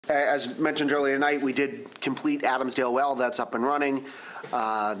as mentioned earlier tonight, we did complete Adamsdale Well. That's up and running.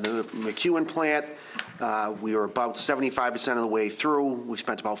 The McEwen plant, we were about 75% of the way through. We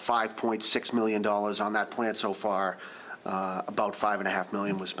spent about $5.6 million on that plant so far. About $5.5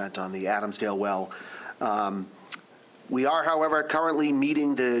 million was spent on the Adamsdale Well. We are, however, currently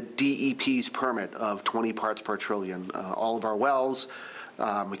meeting the DEP's permit of 20 parts per trillion. All of our wells,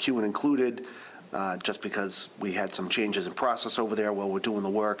 McEwen included, just because we had some changes in process over there while we're doing the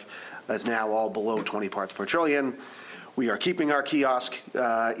work, is now all below 20 parts per trillion. We are keeping our kiosk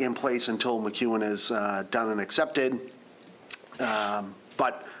in place until McEwen is done and accepted.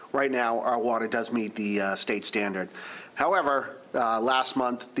 But right now, our water does meet the state standard. However, last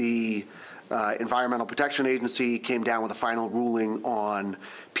month, the Environmental Protection Agency came down with a final ruling on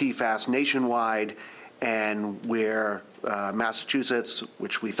PFAS nationwide, and where Massachusetts,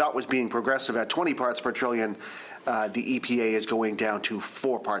 which we thought was being progressive at 20 parts per trillion, the EPA is going down to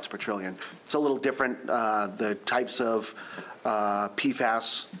 4 parts per trillion. It's a little different. The types of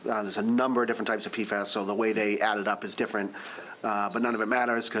PFAS, there's a number of different types of PFAS, so the way they add it up is different. But none of it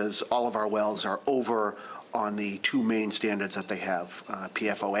matters because all of our wells are over on the 2 main standards that they have,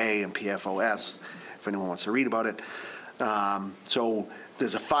 PFOA and PFOS, if anyone wants to read about it. So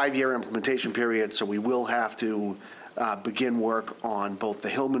there's a 5-year implementation period, so we will have to begin work on both the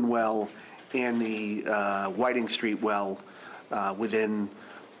Hillman well and the Whiting Street well within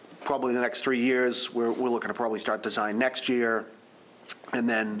probably the next 3 years. We're looking to probably start design next year and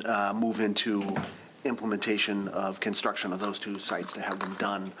then move into implementation of construction of those 2 sites to have them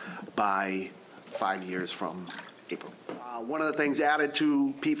done by 5 years from April. One of the things added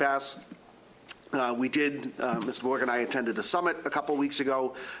to PFAS, we did, Mr. Borg and I attended a summit a couple weeks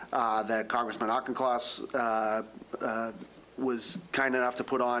ago that Congressman Auchincloss was kind enough to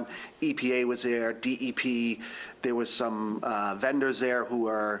put on. EPA was there, DEP, there was some vendors there who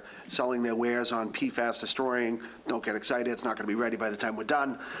are selling their wares on PFAS destroying. Don't get excited, it's not going to be ready by the time we're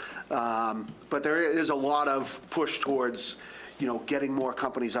done. But there is a lot of push towards getting more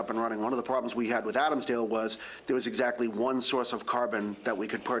companies up and running. One of the problems we had with Adamsdale was there was exactly 1 source of carbon that we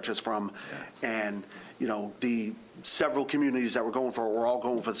could purchase from, and the several communities that we're going for were all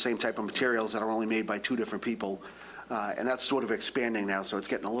going for the same type of materials that are only made by 2 different people, and that's sort of expanding now, so it's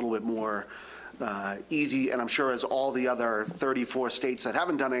getting a little bit more easy, and I'm sure as all the other 34 states that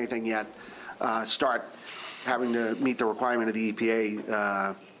haven't done anything yet start having to meet the requirement of the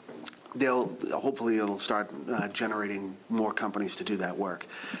EPA, hopefully it'll start generating more companies to do that work.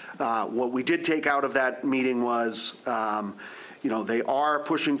 What we did take out of that meeting was, they are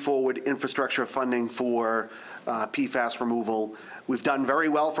pushing forward infrastructure funding for PFAS removal. We've done very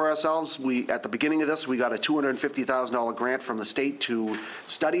well for ourselves. At the beginning of this, we got a $250,000 grant from the state to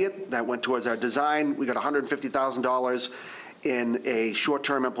study it. That went towards our design. We got $150,000 in a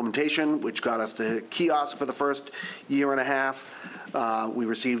short-term implementation, which got us the kiosk for the first year and a half. We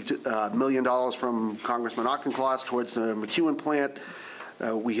received $1 million from Congressman Auchincloss towards the McEwen plant.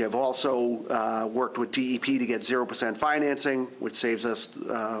 We have also worked with DEP to get 0% financing, which saves us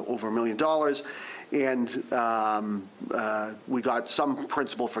over $1 million. And we got some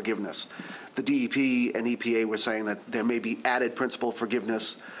principal forgiveness. The DEP and EPA were saying that there may be added principal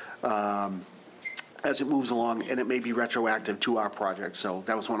forgiveness as it moves along, and it may be retroactive to our project. So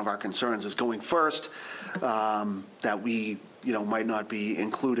that was one of our concerns, is going first, that we might not be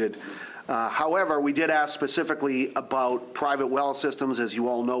included. However, we did ask specifically about private well systems. As you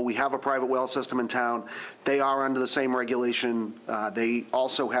all know, we have a private well system in town. They are under the same regulation. They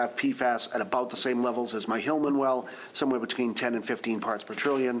also have PFAS at about the same levels as my Hillman well, somewhere between 10 and 15 parts per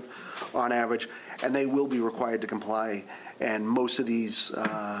trillion on average, and they will be required to comply. And most of these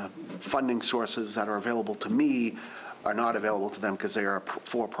funding sources that are available to me are not available to them because they are a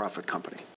for-profit company.